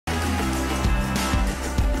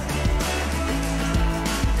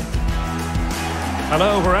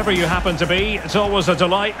Hello, wherever you happen to be. It's always a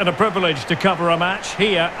delight and a privilege to cover a match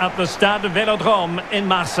here at the Stade Vélodrome in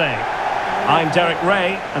Marseille. I'm Derek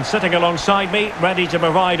Ray, and sitting alongside me, ready to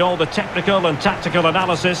provide all the technical and tactical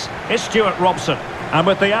analysis, is Stuart Robson. And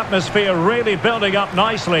with the atmosphere really building up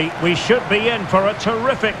nicely, we should be in for a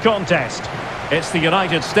terrific contest. It's the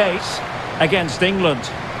United States against England.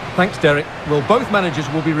 Thanks, Derek. Well, both managers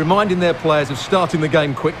will be reminding their players of starting the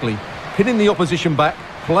game quickly, pinning the opposition back,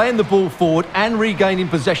 playing the ball forward and regaining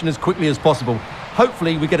possession as quickly as possible.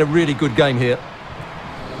 Hopefully we get a really good game here.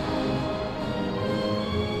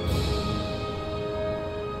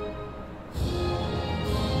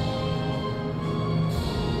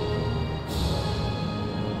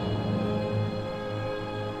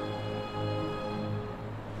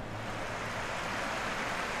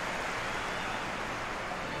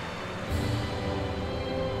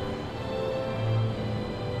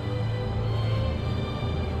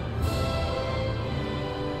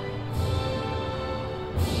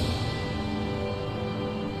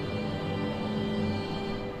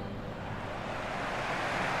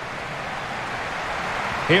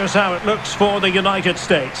 Here's how it looks for the United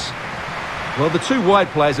States. Well, the two wide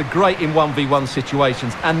players are great in 1v1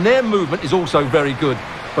 situations, and their movement is also very good.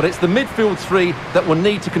 But it's the midfield three that will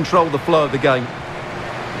need to control the flow of the game.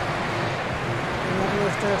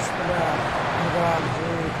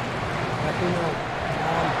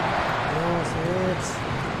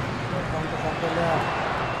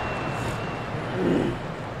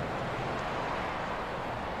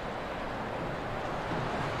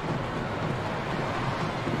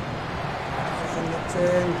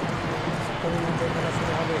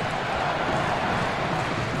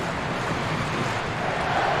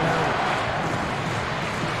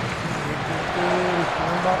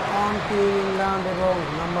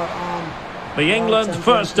 The England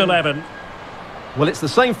first 11. Well, it's the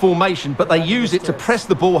same formation, but they use it to press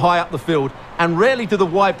the ball high up the field, and rarely do the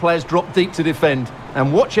wide players drop deep to defend.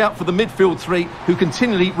 And watch out for the midfield three, who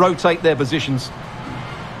continually rotate their positions.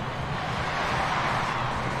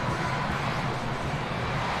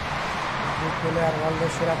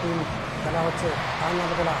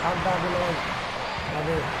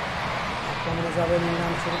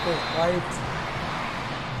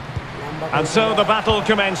 And so the battle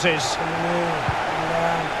commences.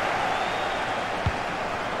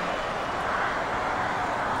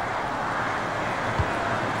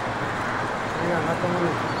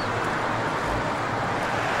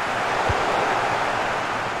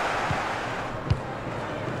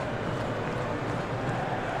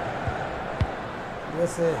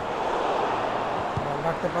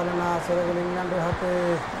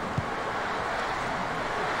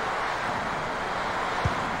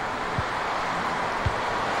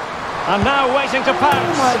 And now waiting to pounce.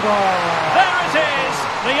 Oh my God. There it is,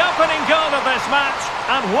 the opening goal of this match,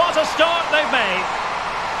 and what a start they've made.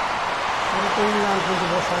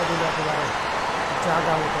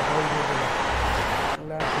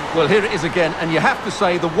 Well, here it is again, and you have to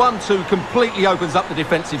say the 1-2 completely opens up the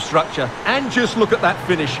defensive structure. And just look at that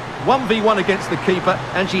finish. 1v1 against the keeper,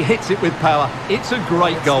 and she hits it with power. It's a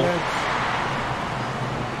great goal.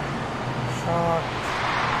 Shot.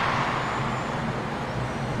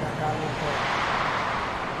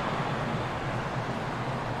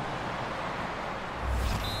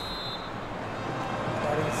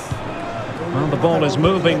 Well, the ball is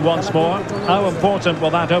moving once more. How important will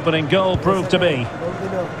that opening goal prove to be?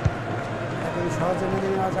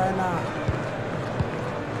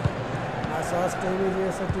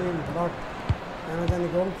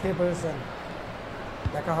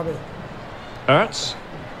 Ertz.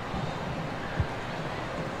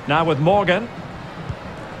 Now with Morgan.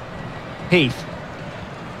 Heath.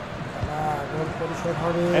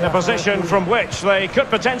 In a position from which they could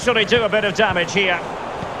potentially do a bit of damage here.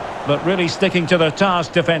 But really sticking to their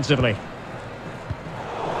task defensively.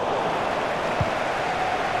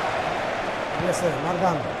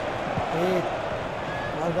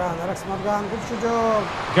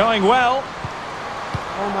 Going well.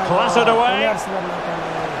 Clattered away.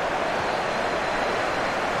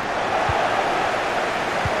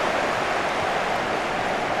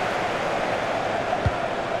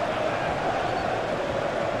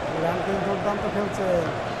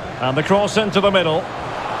 And the cross into the middle.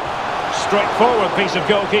 Straightforward piece of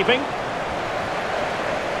goalkeeping.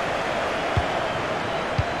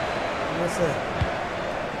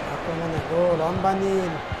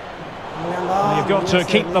 You've got to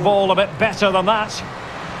keep the ball a bit better than that.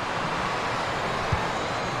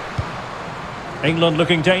 England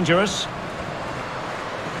looking dangerous.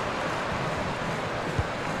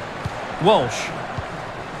 Walsh.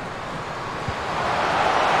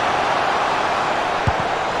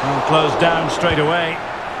 And closed down straight away.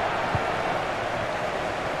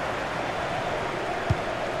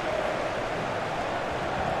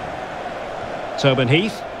 Tobin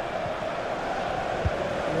Heath.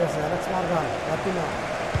 Yes, Alex Morgan. Rapino.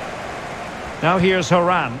 Now here's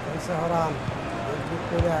Horan.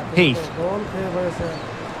 Heath.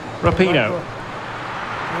 Rapino.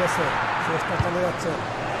 Yes, sir.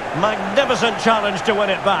 Magnificent challenge to win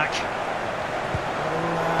it back.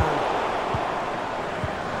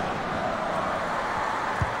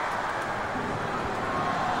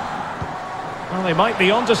 Well, they might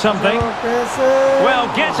be onto something. Well,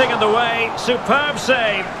 getting in the way. Superb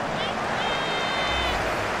save.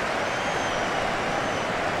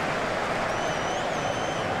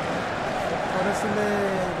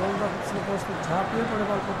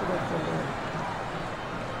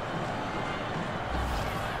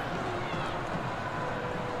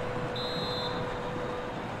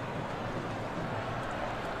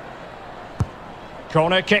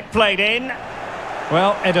 Corner kick played in.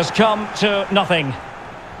 Well, it has come to nothing.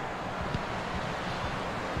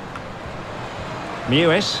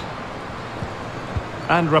 Mewis.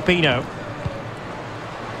 And Rapino.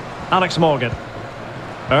 Alex Morgan.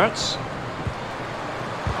 Ertz.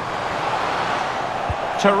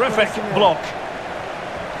 Terrific block.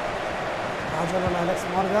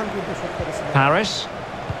 Paris.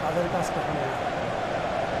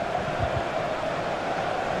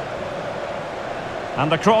 And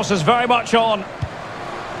the cross is very much on.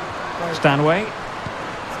 Stanway.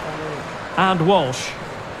 And Walsh.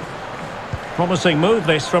 Promising move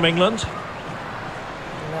this from England.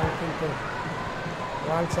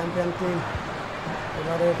 World champion team.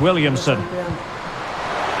 Williamson.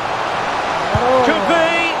 Could be.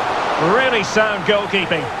 Really sound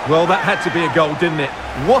goalkeeping. Well, that had to be a goal, didn't it?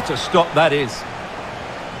 What a stop that is.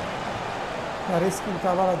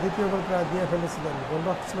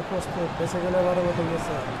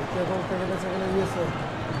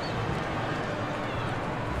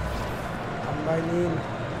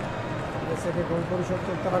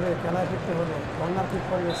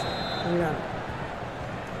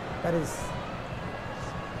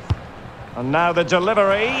 And now the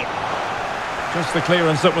delivery. Just the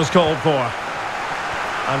clearance that was called for.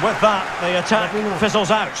 And with that, the attack fizzles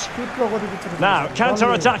out. Now,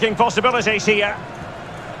 counter-attacking possibilities here.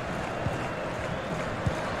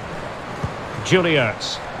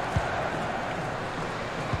 Julius.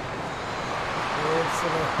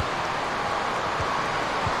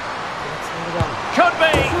 Could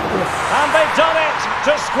be. And they've done it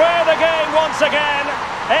to square the game once again.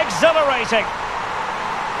 Exhilarating.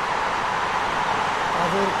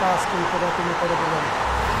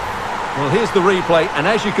 Well, here's the replay, and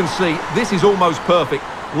as you can see, this is almost perfect.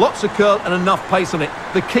 Lots of curl and enough pace on it.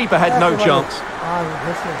 The keeper had no chance.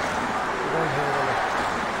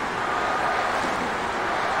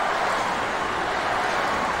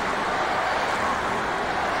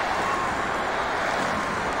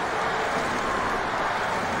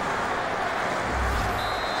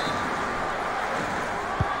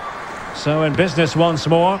 So in business once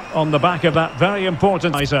more on the back of that very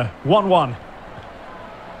important 1-1.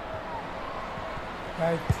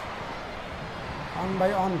 Right. On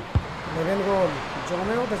by on. 11 goal.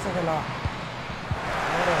 Jomeo de Segala.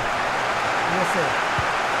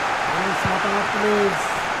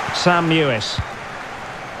 Sam Mewis.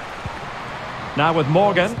 Now with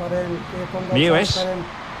Morgan. Mewis.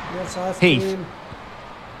 Heath.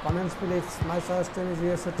 Comments please. My first team is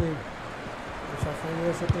USA team.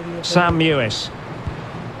 Sam Mewis.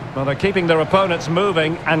 Well, they're keeping their opponents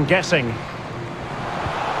moving and guessing.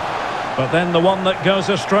 But then the one that goes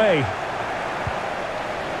astray.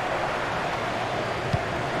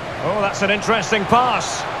 Oh, that's an interesting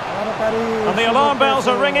pass. And the alarm bells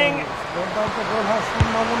are ringing. And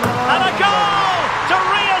a goal to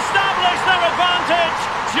re-establish their advantage.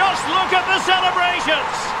 Just look at the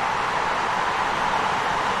celebrations.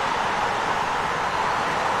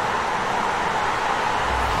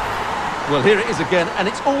 Well, here it is again, and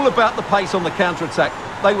it's all about the pace on the counter-attack.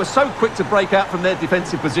 They were so quick to break out from their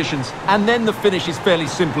defensive positions, and then the finish is fairly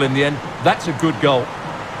simple in the end. That's a good goal.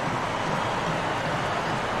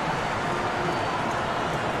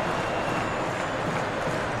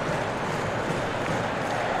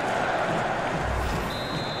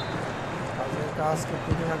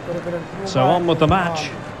 So on with the match.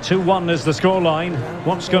 2-1 is the scoreline.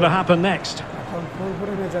 What's going to happen next?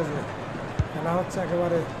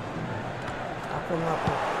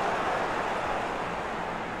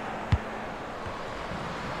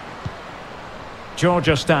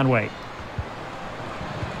 Georgia Stanway.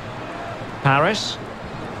 Paris.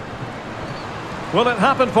 Will it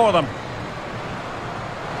happen for them?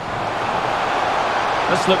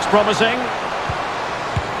 This looks promising.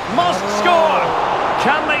 Must score!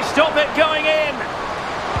 Can they stop it going in?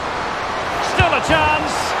 Still a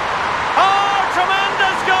chance. Oh,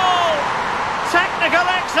 tremendous goal! Technical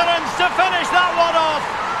excellence to finish that one off.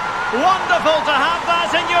 Wonderful to have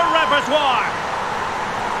that in your repertoire.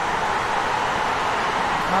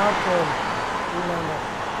 Hard goal. England.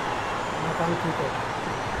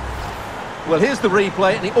 Well, here's the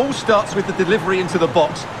replay, and it all starts with the delivery into the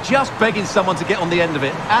box. Just begging someone to get on the end of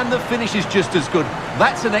it. And the finish is just as good.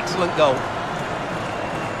 That's an excellent goal.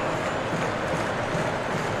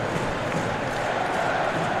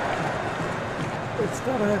 It's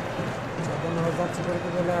got it.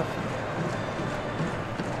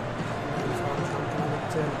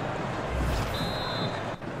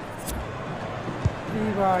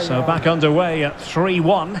 So back underway at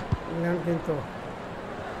 3-1. England কিন্তু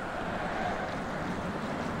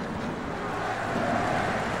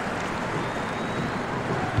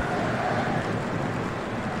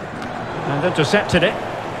And intercepted it.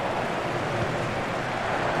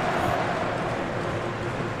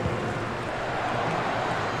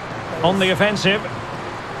 On the offensive.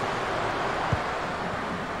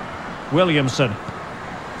 Williamson.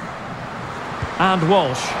 And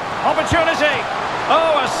Walsh. Opportunity!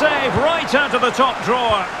 Oh, a save right out of the top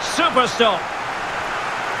drawer. Super stop.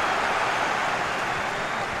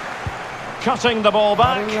 Cutting the ball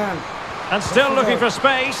back. And still looking for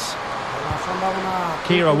space.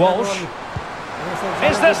 Kira Walsh.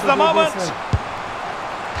 Is this the moment?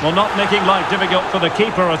 Well, not making life difficult for the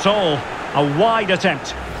keeper at all. A wide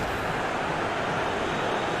attempt.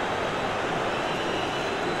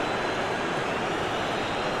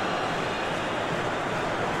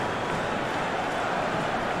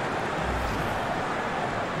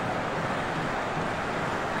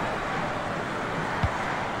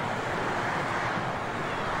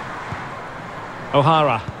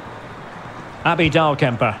 O'Hara. Abby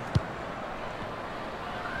Dalkemper.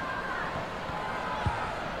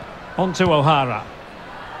 On to O'Hara.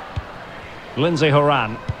 Lindsay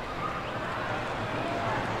Horan.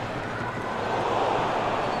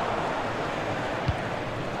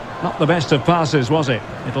 Not the best of passes, was it?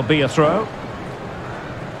 It'll be a throw.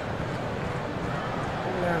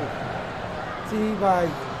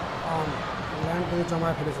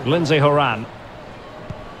 Lindsay Horan.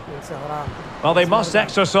 Well, they must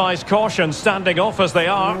exercise caution standing off as they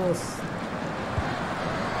are.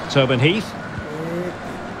 Tobin Heath.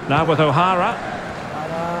 Now with O'Hara.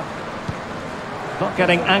 Not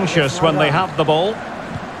getting anxious when they have the ball.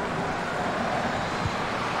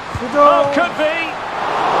 Oh, could be.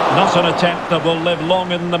 Not an attempt that will live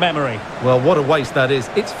long in the memory. Well, what a waste that is.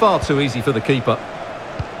 It's far too easy for the keeper.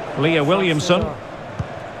 Leah Williamson.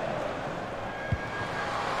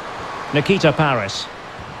 Nikita Paris.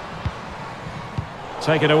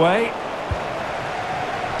 Take it away.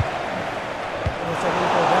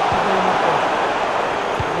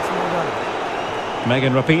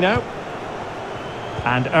 Megan Rapinoe.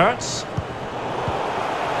 And Ertz.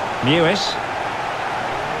 Mewis.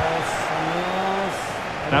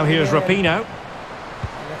 Now here's Rapinoe.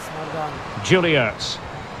 Julie Ertz.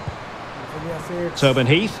 Tobin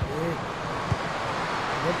Heath.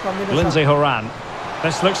 Lindsay Horan.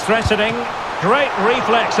 This looks threatening. Great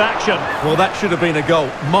reflex action. Well, that should have been a goal.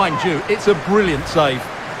 Mind you, it's a brilliant save.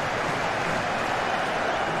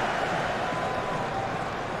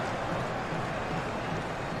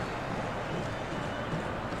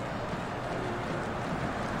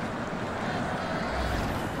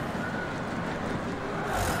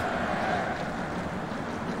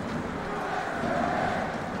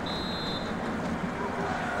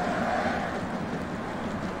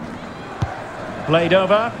 Played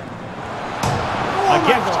over. A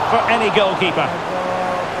gift for any goalkeeper.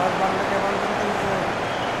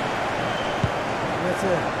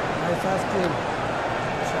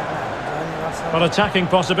 But attacking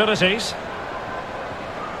possibilities.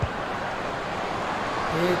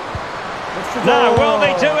 Now, will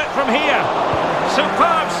they do it from here?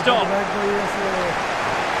 Superb stop.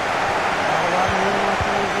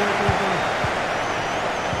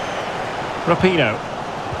 Rapinoe.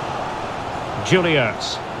 Julie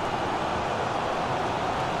Ertz.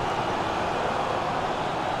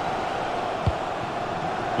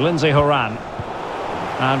 Lindsay Horan.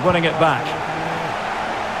 And winning it back.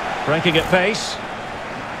 Breaking at pace.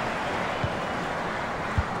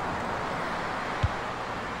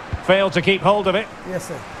 Failed to keep hold of it. Yes,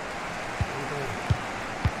 sir.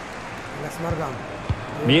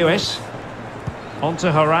 Mewis. On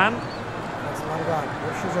to Horan.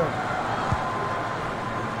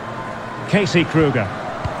 Casey Kruger.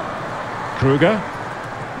 Kruger.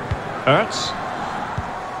 Ertz.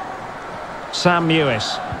 Sam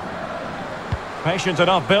Mewis. Patient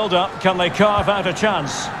enough build-up. Can they carve out a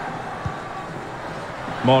chance?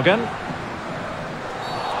 Morgan.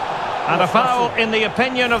 And a foul in the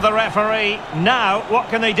opinion of the referee. Now, what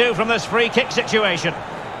can they do from this free kick situation?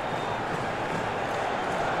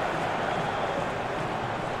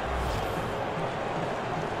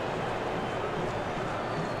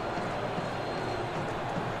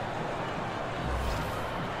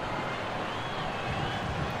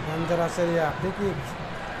 Free kick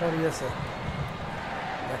করিয়েছে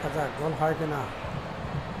দেখা যাক গোল হয় কিনা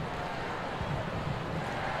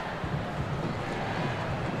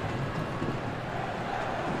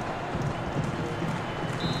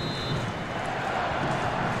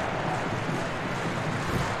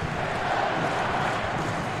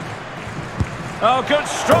Oh, good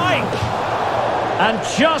strike! And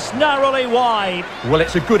just narrowly wide. Well,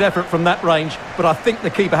 it's a good effort from that range, but I think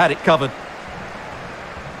the keeper had it covered.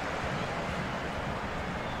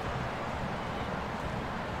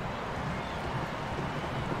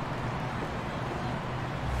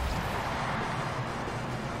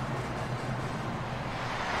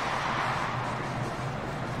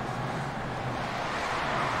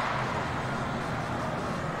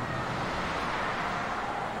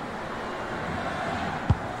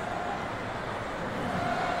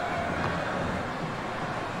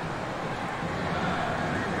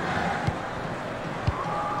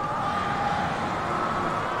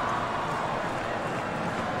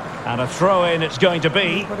 And a throw-in it's going to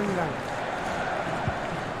be.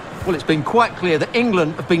 Well, it's been quite clear that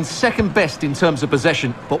England have been second best in terms of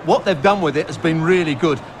possession, but what they've done with it has been really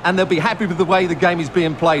good, and they'll be happy with the way the game is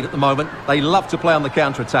being played at the moment. They love to play on the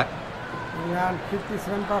counter-attack. England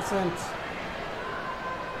 57%.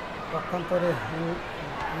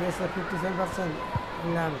 USA 57%.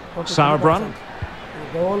 England 43%. Sauerbrunn.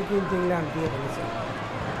 Goal কিন্তু England দিয়ে ফেলেছে।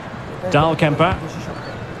 Dahlkemper.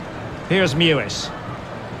 Here's Mewis.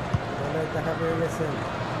 দেখা পেয়ে গেছেন।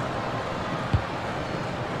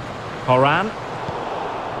 Horan.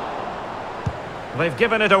 They've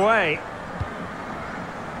given it away.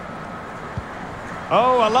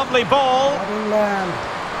 Oh, a lovely ball. England.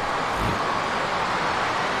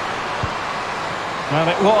 Well,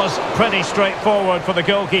 it was pretty straightforward for the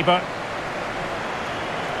goalkeeper.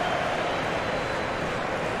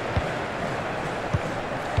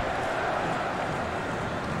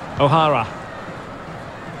 O'Hara.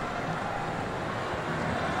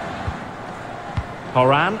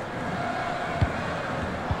 Horan.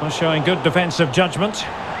 Showing good defensive judgment.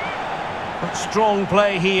 But strong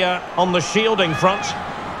play here on the shielding front.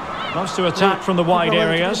 Loves to attack from the wide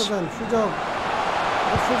areas. Well,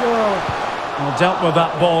 dealt with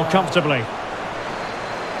that ball comfortably.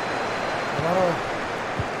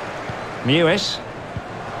 Mewis.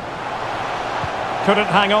 Couldn't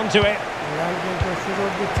hang on to it.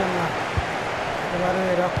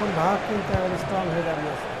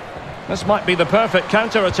 This might be the perfect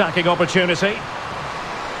counter-attacking opportunity.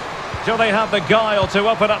 Do they have the guile to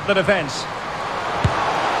open up the defence?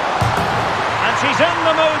 And she's in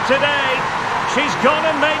the mood today. She's gone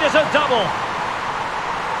and made it a double.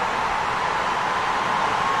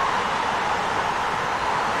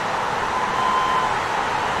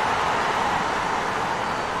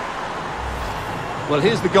 Well,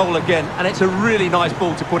 here's the goal again, and it's a really nice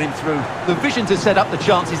ball to put him through. The vision to set up the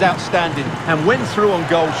chance is outstanding, and when through on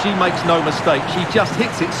goal, she makes no mistake. She just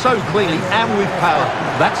hits it so cleanly and with power.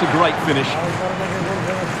 That's a great finish.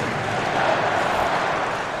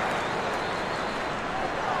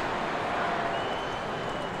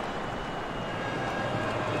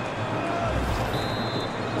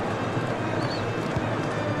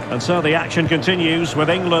 And so the action continues with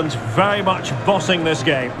England very much bossing this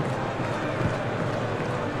game.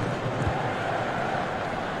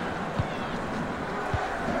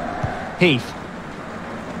 Heath.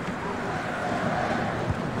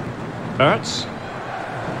 Ertz.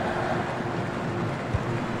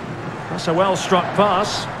 That's a well-struck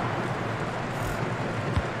pass.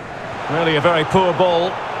 Really a very poor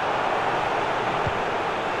ball.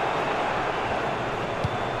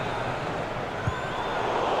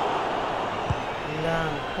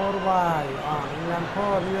 England 4 on. England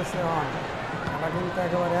 4, USA on.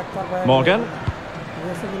 Morgan.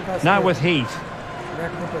 Now with Heath.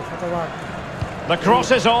 The cross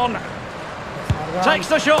is on. Takes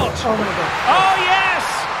the shot. Oh yes!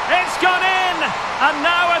 It's gone in! And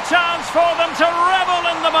now a chance for them to revel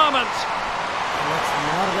in the moment.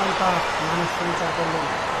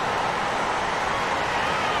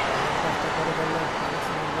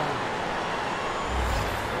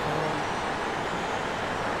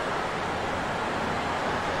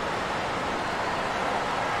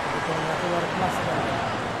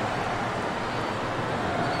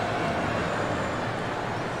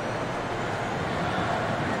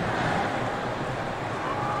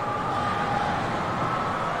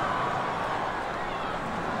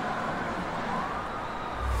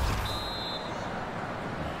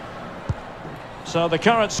 So the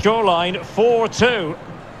current scoreline 4-2.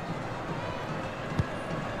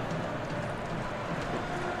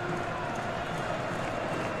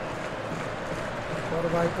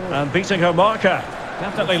 And beating her marker.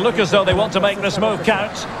 Definitely look as though they want to make this move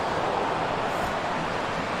count.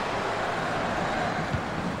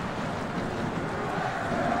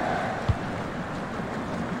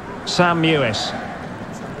 Sam Mewis.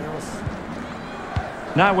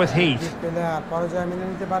 Now with Heath.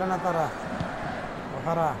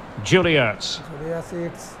 Julius.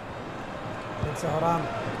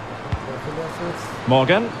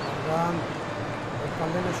 Morgan.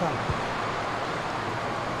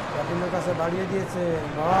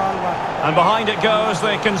 And behind it goes,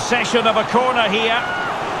 the concession of a corner here.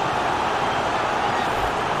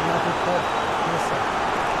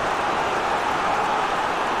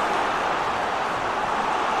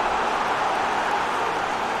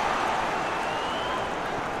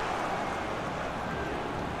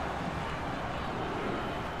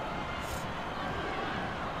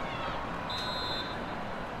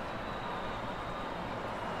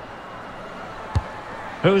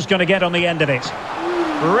 Who's going to get on the end of it?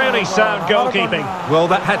 Really sound goalkeeping. Well,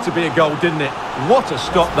 that had to be a goal, didn't it? What a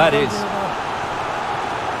stop that is.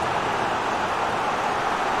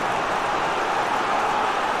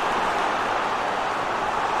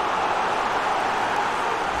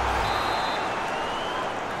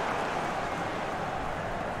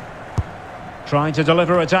 Trying to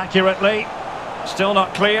deliver it accurately. Still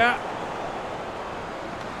not clear.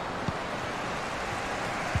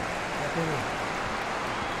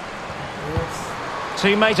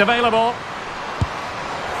 Teammate available.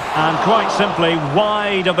 And quite simply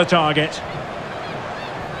wide of the target.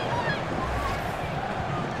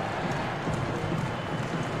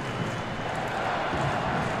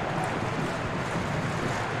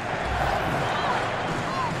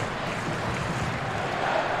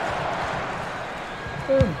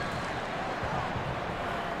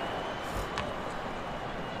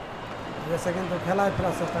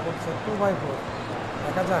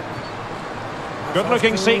 Good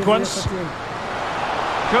looking sequence.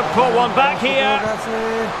 Could pull one back here.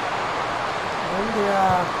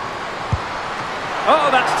 Oh,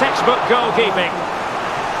 that's textbook goalkeeping.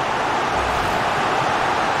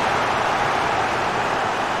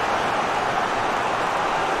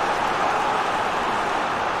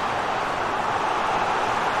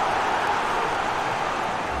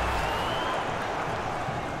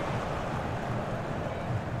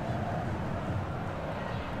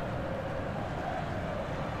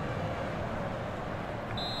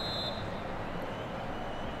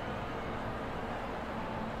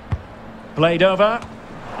 Played over,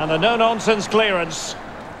 and a no-nonsense clearance.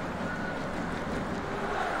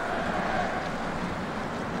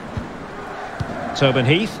 Tobin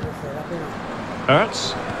Heath.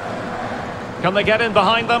 Ertz. Can they get in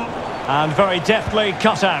behind them? And very deftly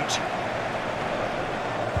cut out.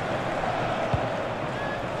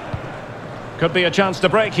 Could be a chance to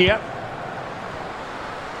break here.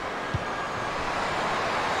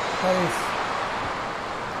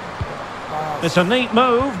 It's a neat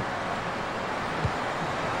move.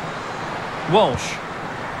 Walsh.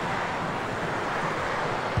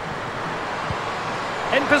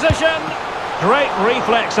 In position. Great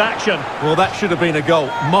reflex action. Well, that should have been a goal.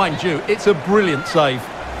 Mind you, it's a brilliant save.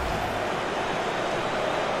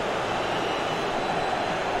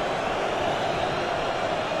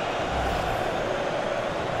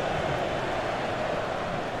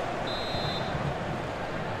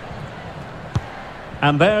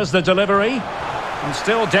 And there's the delivery. And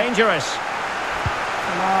still dangerous.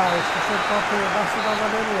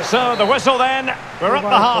 So the whistle then. We're at the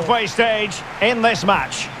halfway stage in this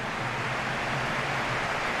match.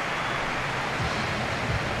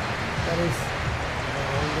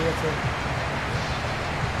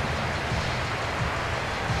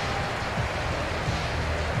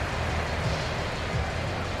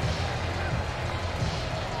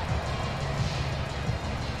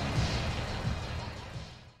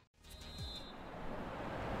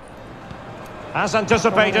 As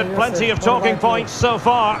anticipated, plenty of talking points so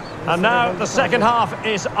far. And now the second half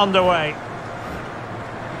is underway.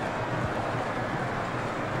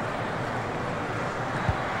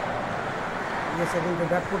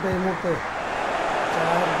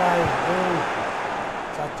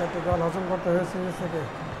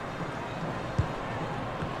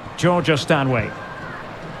 Georgia Stanway.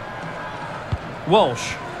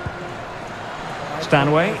 Walsh.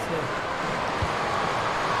 Stanway.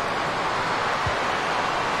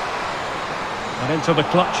 And into the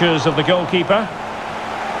clutches of the goalkeeper.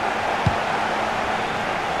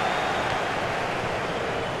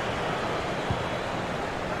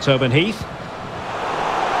 Tobin Heath.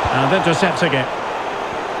 And intercepting it.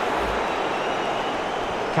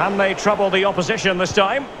 Can they trouble the opposition this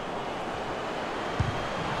time?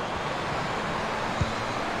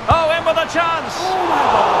 Oh, in with a chance!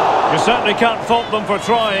 You certainly can't fault them for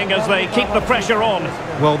trying as they keep the pressure on.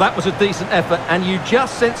 Well, that was a decent effort, and you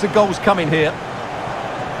just sense the goal's coming here.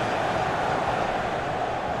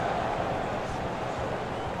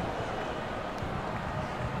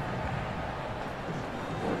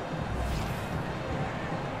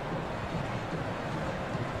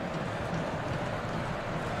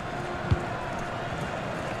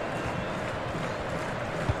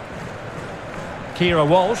 Kira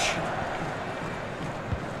Walsh.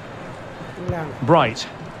 Bright.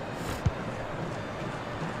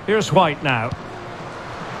 Here's White now.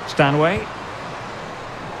 Stanway.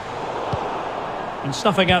 And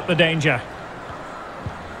snuffing out the danger.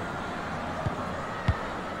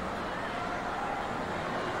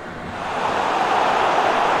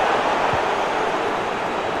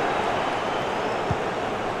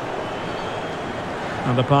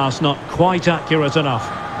 And the pass not quite accurate enough.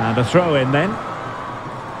 And a throw in then.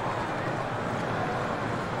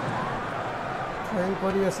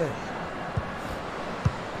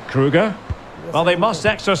 Kruger. Well, they must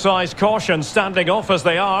exercise caution standing off as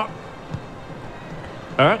they are.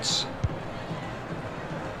 Ertz.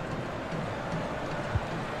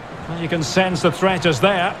 Well, you can sense the threat is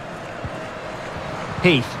there.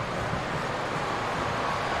 Heath.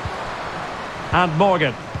 And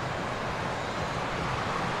Morgan.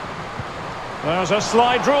 There's a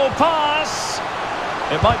slide rule pass.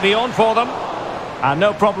 It might be on for them. And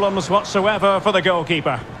no problems whatsoever for the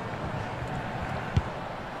goalkeeper.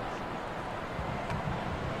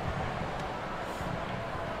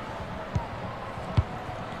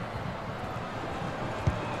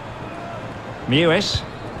 Mewis.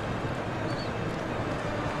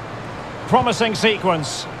 Promising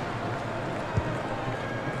sequence.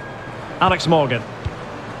 Alex Morgan.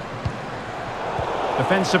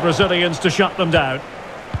 Defensive Brazilians to shut them down.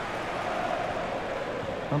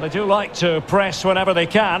 And they do like to press whenever they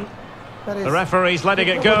can. The referee's letting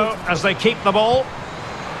it go as they keep the ball.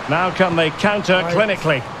 Now can they counter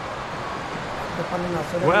clinically?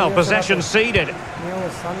 Well, possession ceded.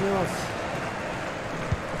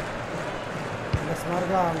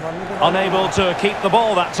 Unable to keep the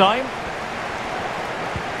ball that time.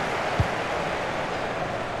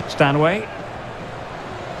 Stanway.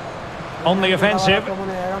 On the offensive.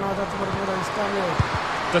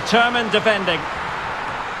 Determined defending.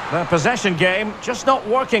 The possession game just not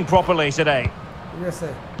working properly today.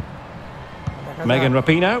 Megan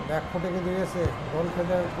Rapinoe.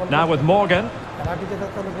 Now with Morgan.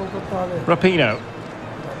 Rapinoe.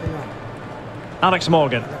 Alex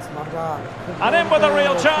Morgan. And in with a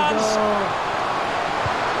real chance.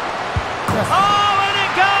 Oh, and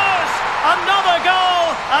it goes! Another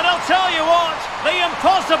goal! And I'll tell you what, the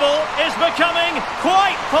impossible is becoming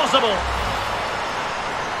quite possible.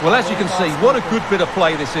 Well, as you can see, what a good bit of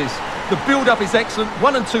play this is. The build-up is excellent,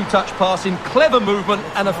 1 and 2 touch passing, clever movement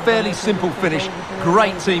and a fairly simple finish.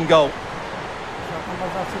 Great team goal.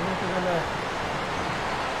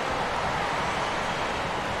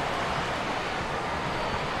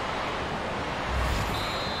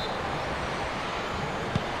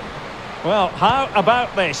 Well, how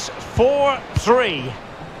about this? 4-3.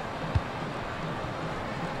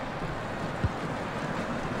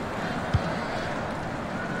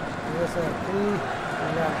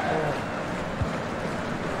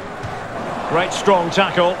 Great strong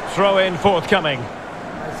tackle, throw in forthcoming.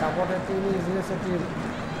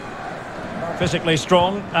 Physically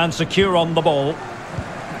strong and secure on the ball.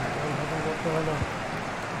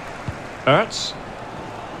 Ertz.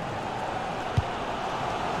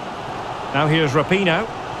 Now here's Rapinoe.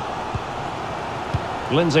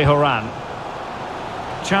 Lindsay Horan.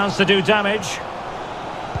 Chance to do damage.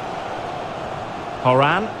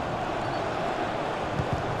 Horan.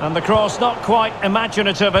 And the cross not quite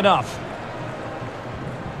imaginative enough.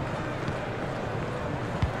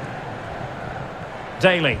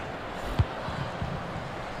 Daly.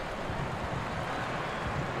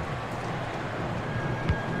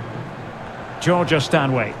 Georgia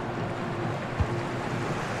Stanway.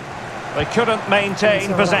 They couldn't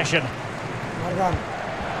maintain possession.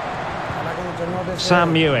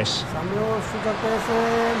 Sam Mewis.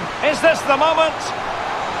 Is this the moment?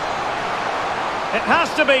 It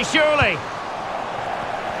has to be, surely.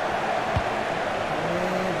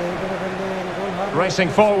 Racing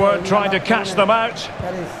forward, trying to catch them out.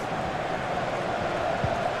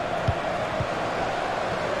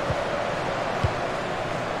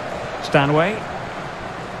 Stanway.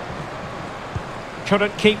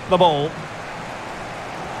 couldn't keep the ball.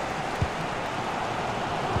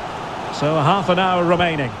 So half an hour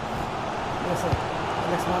remaining. Yes, sir.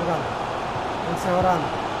 Alex Morgan. Sehoran.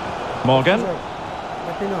 Morgan.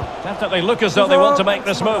 Definitely look as though they want to make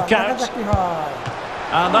this move count.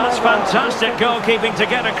 And that's fantastic goalkeeping to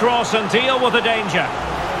get across and deal with the danger.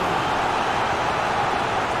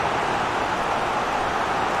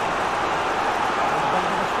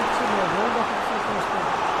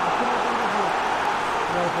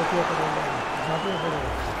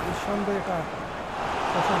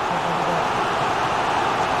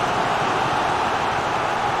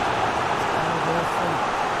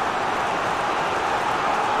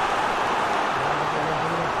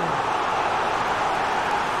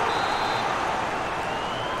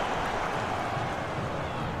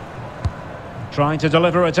 Trying to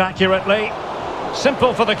deliver it accurately.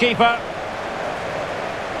 Simple for the keeper.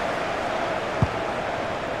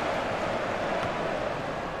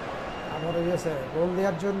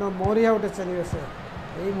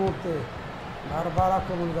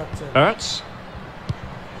 Ertz.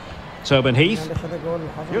 Tobin Heath.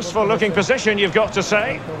 Useful looking position, you've got to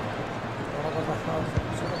say.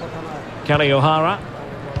 Kelly O'Hara.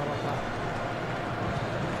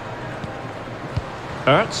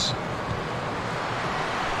 Ertz.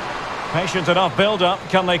 Patient enough build-up.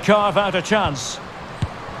 Can they carve out a chance?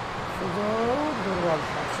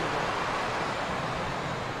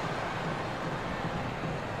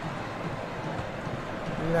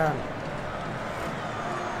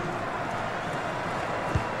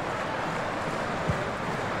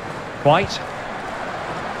 White.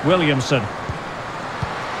 Williamson.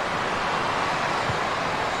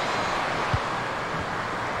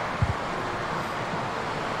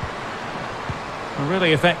 A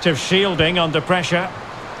really effective shielding under pressure.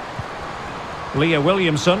 Leah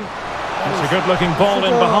Williamson. It's a good-looking ball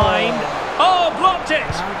in behind. Oh, blocked it!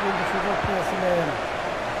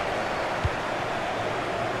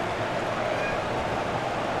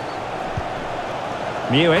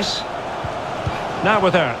 Mewis. Now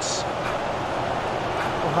with Ertz.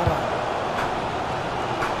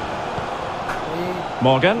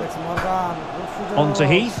 Morgan. On to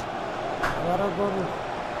Heath.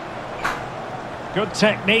 Good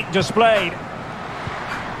technique displayed.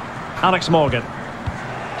 Alex Morgan.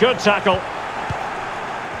 Good tackle.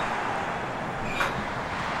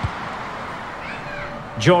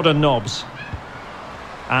 Jordan Nobbs.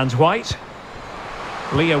 And White.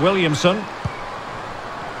 Leah Williamson.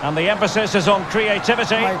 And the emphasis is on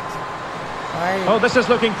creativity. Oh, this is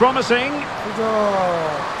looking promising.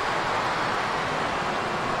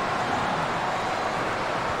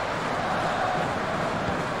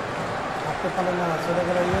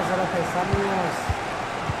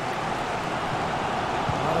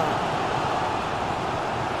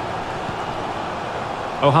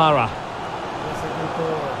 O'Hara.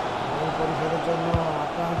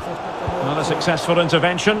 Not a successful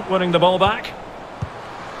intervention, winning the ball back.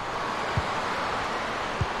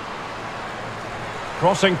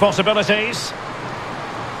 Crossing possibilities.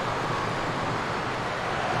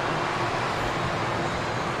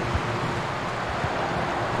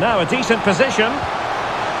 Now a decent position.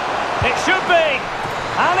 It should be.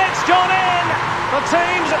 And it's gone in. The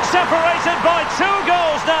team's separated by 2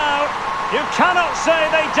 goals now. You cannot say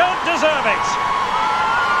they don't deserve it.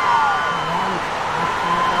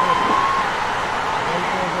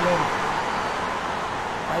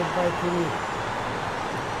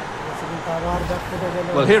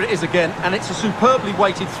 Well, here it is again, and it's a superbly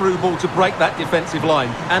weighted through ball to break that defensive line.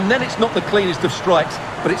 And then it's not the cleanest of strikes,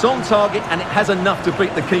 but it's on target and it has enough to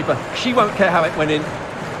beat the keeper. She won't care how it went in.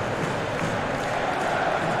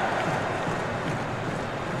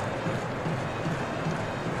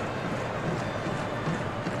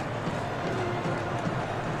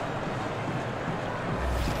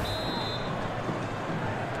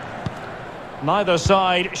 Neither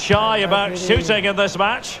side shy about shooting in this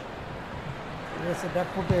match.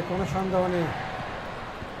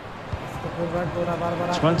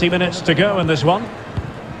 20 minutes to go in this one.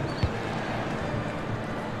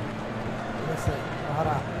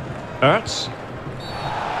 Ertz.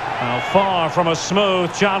 Now far from a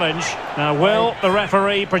smooth challenge. Now will the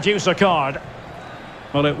referee produce a card?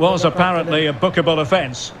 Well, it was apparently a bookable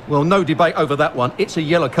offence. Well, no debate over that one. It's a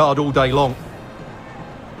yellow card all day long.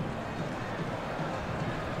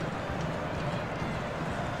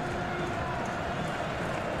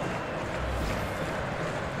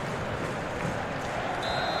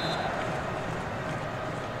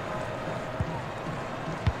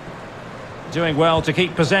 Doing well to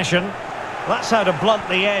keep possession. That's how to blunt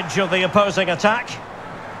the edge of the opposing attack.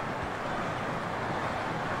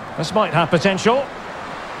 This might have potential.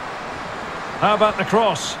 How about the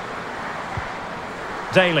cross?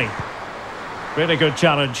 Daly. Really good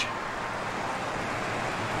challenge.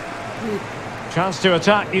 Chance to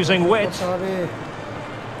attack using wit.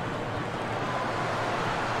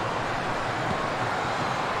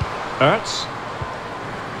 Ertz.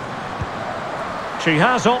 She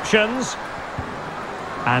has options.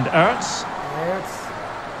 And Ertz.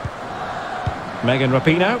 Megan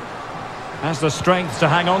Rapinoe has the strength to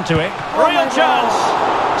hang on to it. Real chance.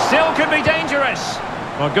 Still could be dangerous.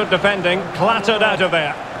 Well, good defending. Clattered out of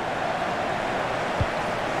there.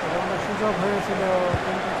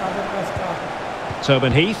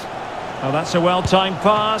 Tobin Heath. Oh, that's a well-timed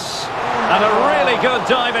pass. And a really good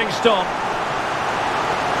diving stop.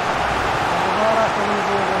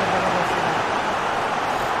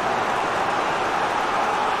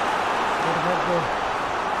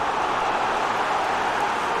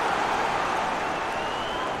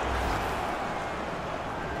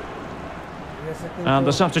 And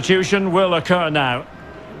the substitution will occur now.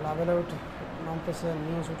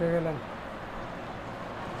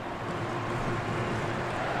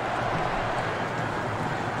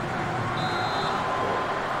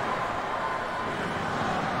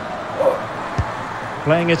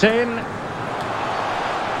 Playing it in.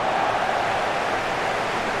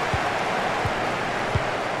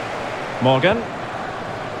 Morgan.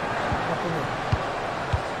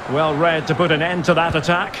 Well read to put an end to that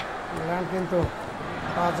attack.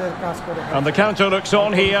 And the counter looks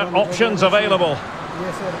on here. Options available.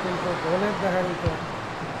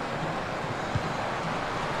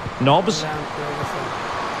 Nobbs.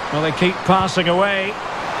 Well, they keep passing away.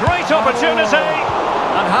 Great opportunity.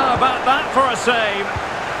 And how about that for a save?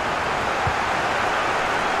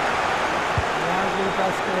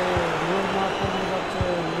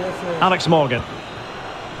 Alex Morgan.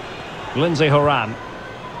 Lindsay Horan.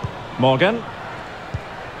 Morgan.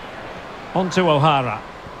 On to O'Hara.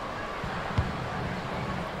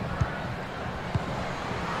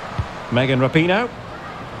 Megan Rapinoe.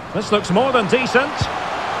 This looks more than decent.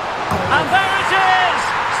 And there it is!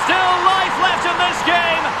 Still life left in this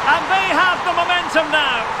game, and they have the momentum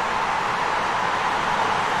now.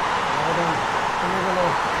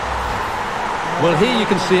 Well, here you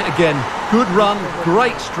can see it again. Good run,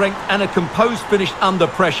 great strength, and a composed finish under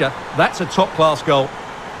pressure. That's a top-class goal.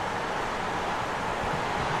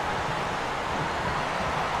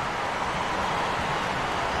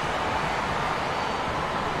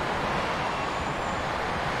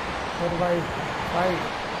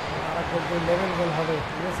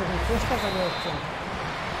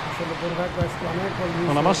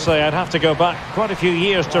 Well, I must say I'd have to go back quite a few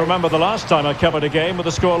years to remember the last time I covered a game with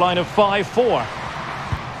a scoreline of 5-4.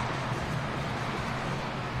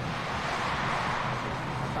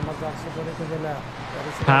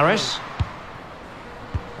 Paris.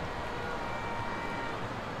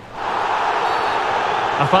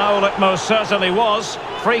 A foul it most certainly was.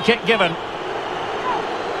 Free kick given.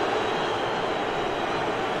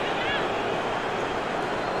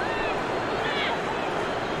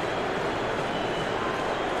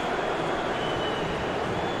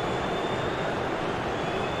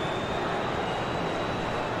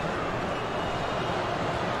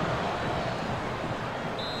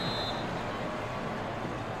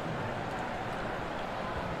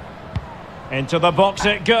 Into the box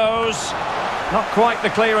it goes. Not quite the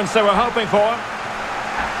clearance they were hoping for.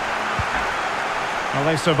 Well,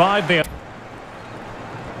 they survived the...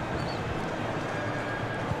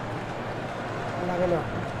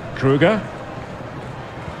 Kruger.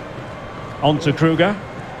 On to Kruger.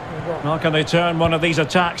 How can they turn one of these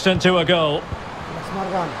attacks into a goal?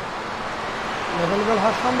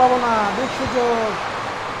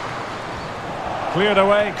 Cleared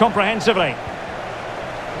away comprehensively.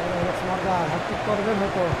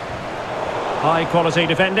 High quality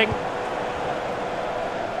defending.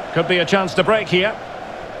 Could be a chance to break here.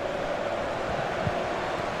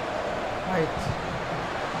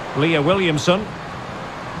 Leah Williamson.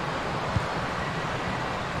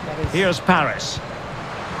 Here's Paris.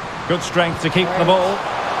 Good strength to keep the ball.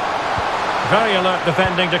 Very alert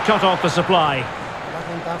defending to cut off the supply.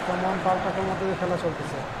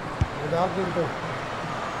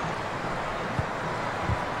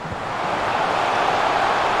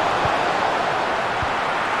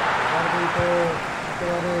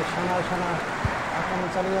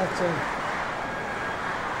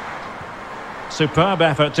 Superb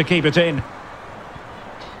effort to keep it in.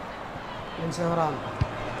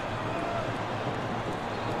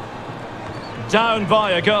 Down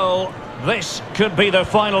by a goal. This could be the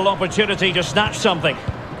final opportunity to snatch something.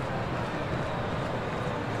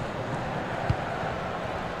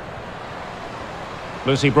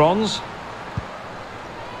 Lucy Bronze.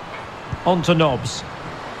 On to Nobbs.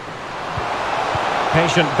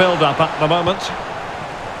 Patient build-up at the moment.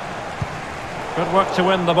 Good work to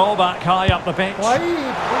win the ball back high up the pitch. It's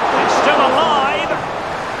still alive!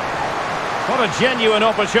 What a genuine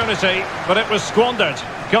opportunity, but it was squandered.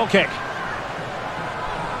 Goal kick.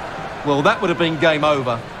 Well, that would have been game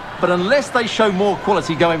over. But unless they show more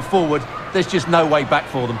quality going forward, there's just no way back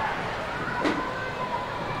for them.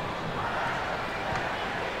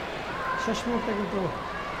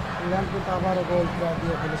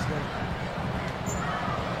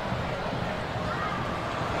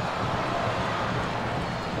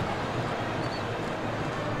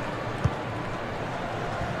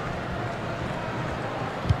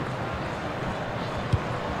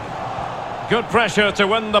 Good pressure to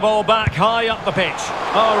win the ball back high up the pitch.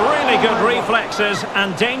 Oh, really good reflexes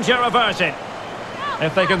and danger averted.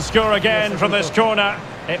 If they can score again from this corner,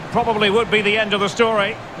 it probably would be the end of the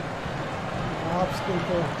story.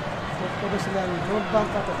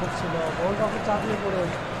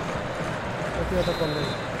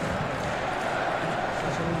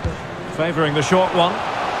 Favouring the short one.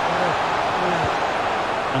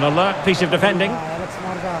 An alert piece of defending.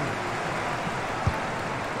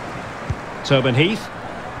 Tobin Heath.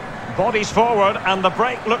 Bodies forward and the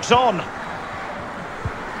break looks on.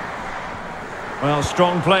 Well,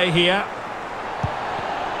 strong play here.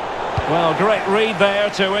 Well, great read there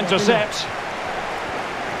to intercept.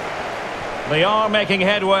 They are making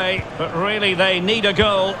headway, but really they need a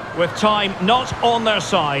goal with time not on their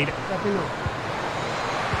side.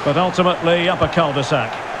 But ultimately up a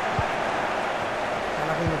cul-de-sac.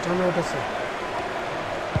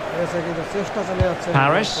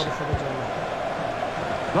 Harris.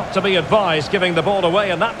 Not to be advised giving the ball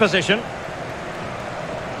away in that position.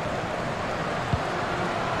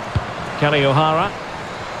 Kelly O'Hara.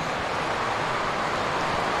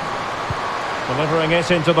 Delivering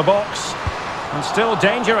it into the box. And still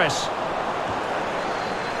dangerous.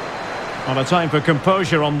 On a time for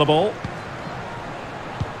composure on the ball.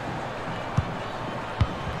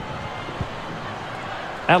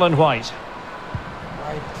 Ellen White.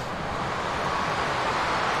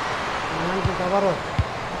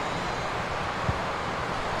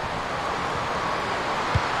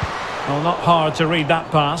 Well, not hard to read that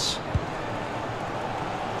pass.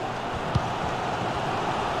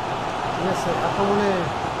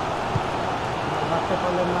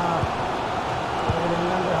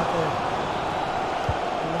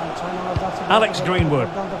 Alex Greenwood.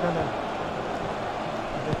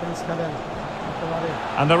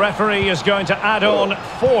 And the referee is going to add on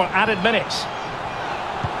 4 added minutes.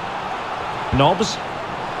 Nobbs.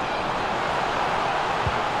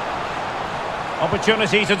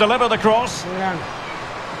 Opportunity to deliver the cross. And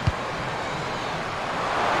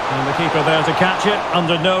the keeper there to catch it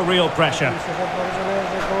under no real pressure.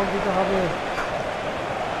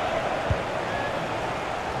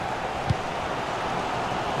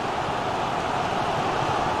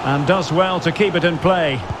 And does well to keep it in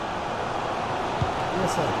play.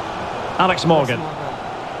 Alex Morgan.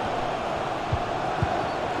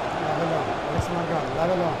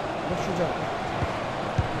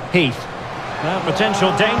 Heath. Now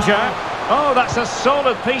potential danger. Oh, that's a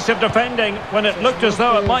solid piece of defending when it looked as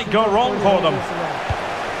though it might go wrong for them.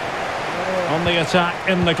 On the attack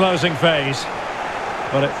in the closing phase.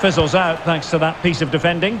 But it fizzles out thanks to that piece of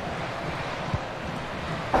defending.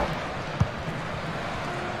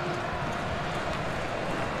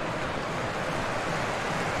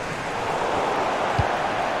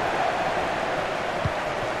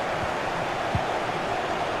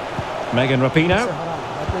 Megan Rapinoe.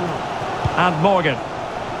 And Morgan.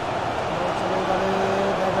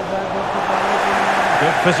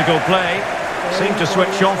 Good physical play. Seemed to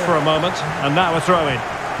switch off for a moment. And now a throw-in.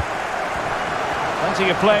 Plenty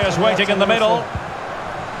of players waiting in the middle.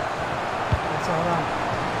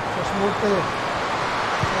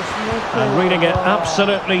 And reading it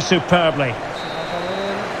absolutely superbly.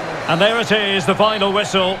 And there it is, the final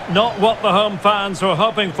whistle. Not what the home fans were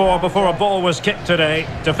hoping for before a ball was kicked today.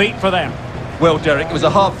 Defeat for them. Well, Derek, it was a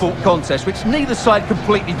hard-fought contest, which neither side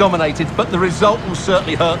completely dominated, but the result will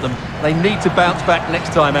certainly hurt them. They need to bounce back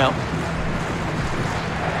next time out.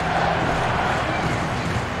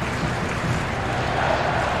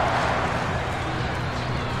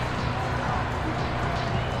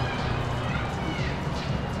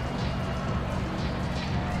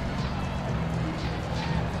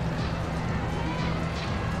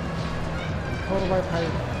 By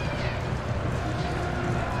 5.